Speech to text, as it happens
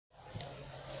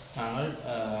நாங்கள்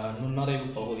நுண்ணறைவு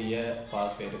பகுதியை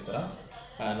பார்க்க இருக்கிறோம்.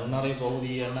 நுண்ணறைவு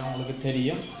பகுதின்னா உங்களுக்கு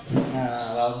தெரியும்,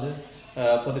 அதாவது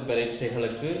பொது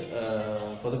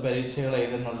பரீட்சைகளை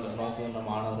எதிர்நோக்குகின்ற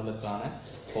மாணவர்களுக்கான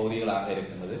பகுதிகளாக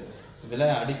இருக்கின்றது. இதில்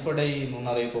அடிப்படை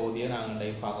நுண்ணறைவு பகுதியை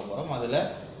நாங்கள் பார்க்க போகிறோம். அதில்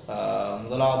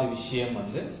முதலாவது விஷயம்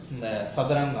இந்த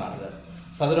சதுரம் காணுதல்.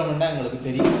 சதுரம்னா எங்களுக்கு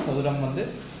தெரியும், சதுரம்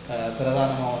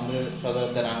பிரதானமாக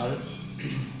சதுரத்தை நாங்கள்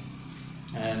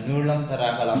நீளம் தர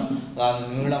அகலம், அதாவது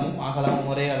நீளமும் அகலமும்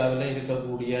ஒரே அளவில்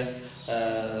இருக்கக்கூடிய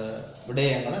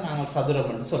விடயங்களை நாங்கள் சதுரம்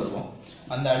என்று சொல்லுவோம்.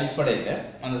 அந்த அடிப்படையில்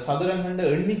அந்த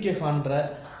சதுரங்கள் எண்ணிக்கை காண்ற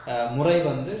முறை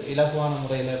இலகுவான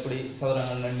முறையில் எப்படி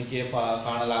சதுரங்கள் எண்ணிக்கையை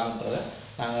காணலாம்ன்றதை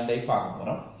நாங்கள் பார்க்க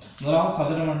போகிறோம். முதலாவது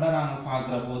சதுரம்னா நாங்கள்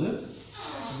பார்க்குற போது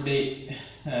இப்படி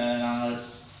நாங்கள்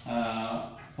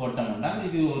போட்டோம்னா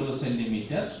இது 1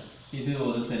 சென்டிமீட்டர், இது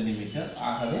 1 சென்டிமீட்டர்.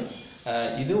 ஆகவே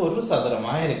இது ஒரு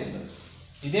சதுரமாக இருக்கின்றது.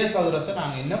 இதே சதுரத்தை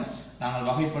நாங்கள்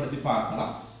வகைப்படுத்தி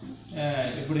பார்க்கலாம்.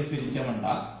 இப்படி பிரித்தோம்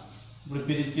என்றால், இப்படி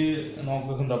பிரித்து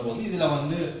நோக்குகின்ற போது இதில்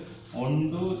 1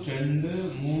 2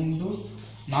 3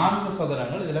 4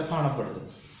 சதுரங்கள் இதில் காணப்படுது.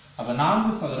 அப்போ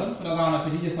 4 சதுரம் பிரதான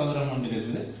பெரிய சதுரம் ஒன்று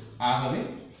இருக்குது. ஆகவே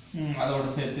அதோடு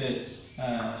சேர்த்து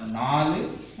 4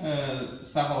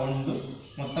 சக 1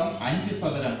 மொத்தம் 5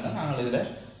 சதுரங்களை நாங்கள்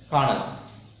இதில் காணலாம்.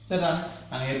 சரிதான்?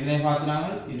 நாங்கள் ஏற்கனவே பார்த்துனாங்க,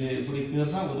 இது இப்படி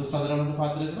தான் ஒரு சதுரம் என்று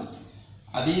பார்த்துருக்கிறோம்.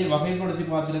 அதையே வகைப்படுத்தி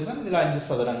பார்த்துருக்கிறோம். இதில் 5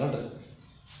 சதுரங்கள் இருக்கு.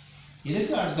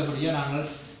 இதுக்கு அடுத்தபடியாக நாங்கள்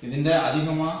இதுண்ட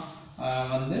அதிகமாக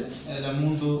இதில்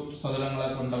 3 சதுரங்களை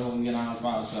கொண்ட பகுதியை நாங்கள்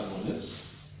பார்க்கிற போது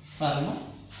பாருங்க,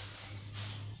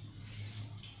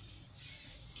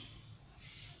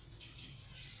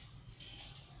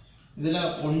 இதில்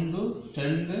 1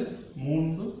 2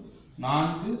 3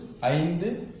 4 5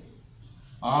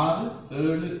 6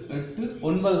 7 8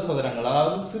 9 சதுரங்கள்,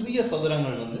 அதாவது சிறிய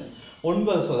சதுரங்கள்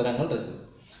 9 சதுரங்கள் இருக்கு.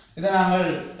 இதை நாங்கள்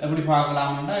எப்படி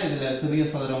பார்க்கலாம்னா, இதில் சிறிய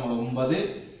சதுரங்கள் 9.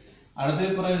 அடுத்த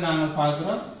பிறகு நாங்கள்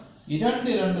பார்க்கிறோம்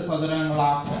 2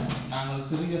 சதுரங்களாக, நாங்கள்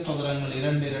சிறிய சதுரங்கள்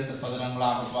 2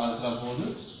 சதுரங்களாக பார்க்கிற போது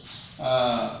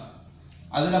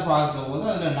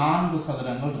அதில் 4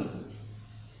 சதுரங்கள் இருக்கு.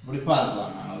 இப்படி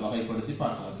பார்க்கலாம், நாங்கள் வகைப்படுத்தி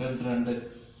பார்க்கலாம். 2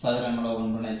 சதுரங்களை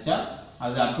ஒன்றிணைச்சா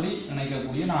அது அப்படி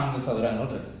இணைக்கக்கூடிய 4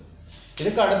 சதுரங்கள் இருக்கு.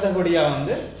 இதுக்கு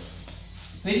அடுத்தபடியாக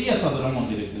பெரிய சதுரம்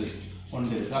ஒன்று இருக்குது.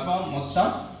 அப்போ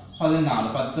மொத்தம் 14,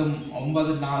 10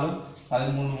 9 4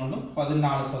 13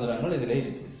 14 சதுரங்கள் இதில்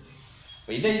இருக்கு.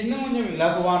 இதை இன்னும் கொஞ்சம்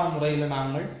இலகுவான முறையில்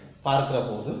நாங்கள் பார்க்கிற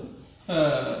போது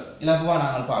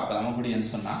நாங்கள் பார்க்கலாம். அப்படின்னு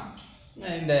சொன்னால்,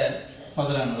 இந்த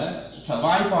சதுரங்களை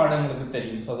வாய்ப்பாடு எங்களுக்கு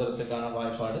தெரியும். சதுரத்துக்கான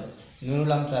வாய்ப்பாடு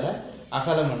நீளம் தர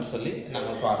அகலம் என்று சொல்லி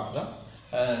நாங்கள் பார்க்கிறோம்.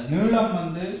 நீளம்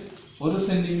 1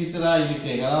 சென்டிமீட்டராக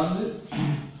இருக்கு. அதாவது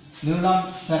நீளம்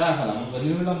தர அகலம்,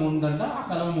 நீளம் 1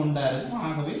 அகலம் 1 இருக்கும்.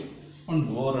 ஆகவே 1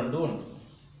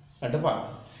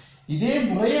 பார்க்கலாம். இதே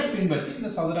முறையை பின்பற்றி இந்த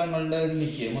சதுரங்களோட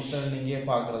எண்ணிக்கை மொத்த எண்ணிக்கையை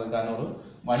பார்க்கறதுக்கான ஒரு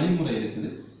வழிமுறை இருக்குது.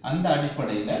 அந்த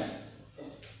அடிப்படையில்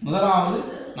முதலாவது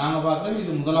நாங்கள் பார்க்குறோம்,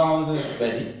 இது முதலாவது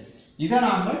வரி. இதை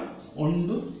நாங்கள்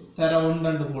 1 தர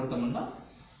 1 போட்டோம்னா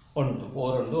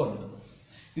 1.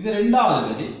 இது 2வது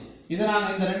வரி. இதை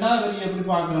நாங்கள் இந்த 2வது வரியை எப்படி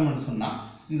பார்க்குறோம்னு சொன்னால்,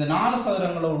 இந்த 4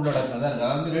 சதுரங்களை உள்ளடக்கிறதா இருக்குது.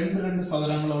 அதாவது 2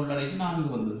 சதுரங்களை உள்ளடக்கி 4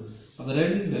 வந்தது. அப்போ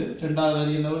 2வது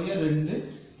வரியில் 2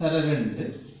 தர 2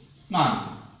 4.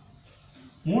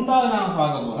 3வது நாங்கள்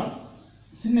பார்க்க போகிறோம்,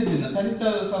 சின்ன தனித்த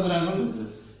சதுரங்கள் இருக்குது.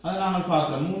 அதை நாங்கள்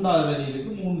பார்க்குறோம். 3வது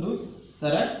வரியிலுக்கு 3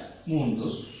 தர 3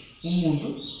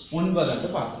 9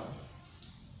 பார்க்குறோம்.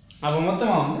 அப்போ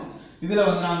மொத்தமாக இதில்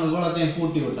நாங்கள் கோலத்தையும்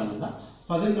பூட்டி விட்டோம்னா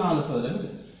 14 சதுரங்கள்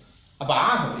இருக்குது. அப்போ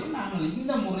ஆகவே நாங்கள்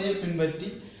இந்த முறையை பின்பற்றி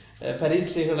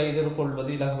பரீட்சைகளை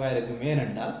எதிர்கொள்வது இலகுவாக இருக்கும்.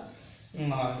 ஏனென்றால்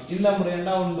இந்த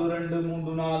முறையண்டா 1 2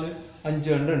 3 4 5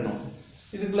 எண்ணணும்.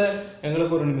 இதுக்குள்ள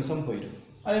எங்களுக்கு ஒரு நிமிஷம் போயிடும்.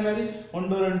 அதே மாதிரி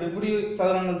 1 2 இப்படி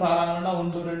சதுரங்கள் தாராங்கன்னா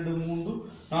 1 2 3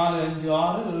 4 5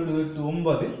 6 7 8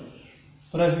 9,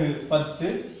 பிறகு 10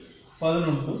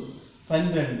 11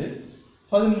 12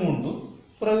 13,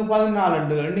 பிறகு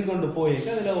 14 எண்ணிக்கொண்டு போயிட்டு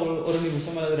அதில் ஒரு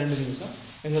நிமிஷம் அல்லது 2 நிமிஷம்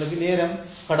எங்களுக்கு நேரம்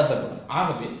கடத்தப்படும்.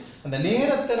 ஆகவே அந்த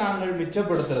நேரத்தை நாங்கள்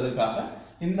மிச்சப்படுத்துறதுக்காக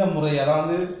இந்த முறை,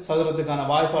 அதாவது சதுரத்துக்கான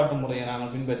வாய்ப்பாட்டு முறையை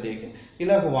நாங்கள் பின்பற்றி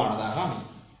இலகுவானதாக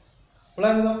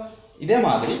அமையும். இதே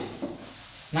மாதிரி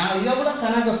நாங்கள் இதை விட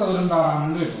கணக்க சதுரம்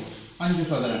தாராமல் இருக்கும். 5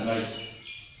 சதுரங்கள்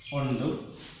 1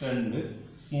 2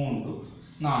 3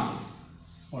 4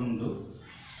 1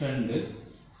 2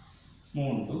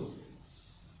 3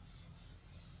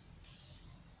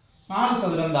 4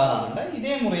 சதுரம் தாராமல்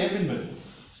இதே முறையை பின்பற்றும்.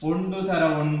 1 தர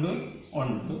 1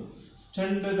 1,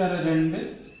 2 தர 2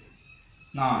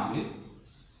 4,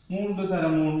 3 தர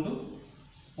 3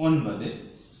 9,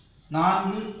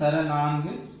 4 தர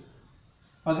 4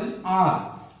 16.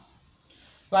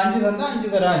 5 தந்தா 5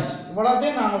 தர 5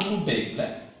 இவ்வளோத்தையும் நாங்கள் கூட்டையில்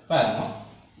பாருங்க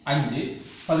 5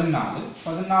 14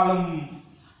 14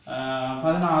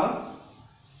 16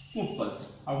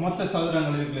 30 மொத்த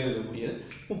சதுரங்கள் இருக்கக்கூடியது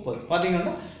 30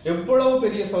 பார்த்தீங்கன்னா எவ்வளவு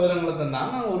பெரிய சதுரங்களை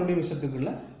தந்தாலும் நாங்கள் ஒரு நிமிஷத்துக்குள்ள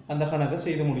அந்த கணக்கை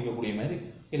செய்து முடிக்கக்கூடிய மாதிரி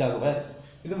இலகுவாக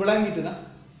இது விளங்கிட்டு தான்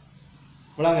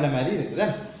விளங்குற மாதிரி இருக்குதா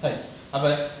சரி அப்போ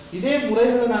இதே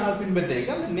முறைகளை நாங்கள்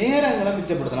பின்பற்றிக்க அந்த நேரங்களை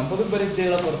மிச்சப்படுத்தலாம் பொது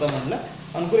பரீட்சைகளை பொறுத்தவரையில்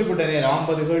அவன் குறிப்பிட்ட நேரம்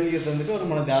 50 கேள்வியை தந்துட்டு ஒரு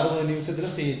மணி 60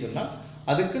 நிமிஷத்தில் செய்ய சொன்னால்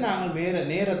அதுக்கு நாங்கள்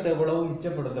நேரத்தை எவ்வளவு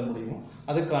மிச்சப்படுத்த முடியுமோ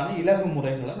அதுக்கான இலகு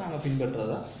முறைகளை நாங்கள்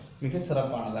பின்பற்றுறதா மிக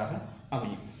சிறப்பானதாக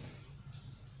அமையும்.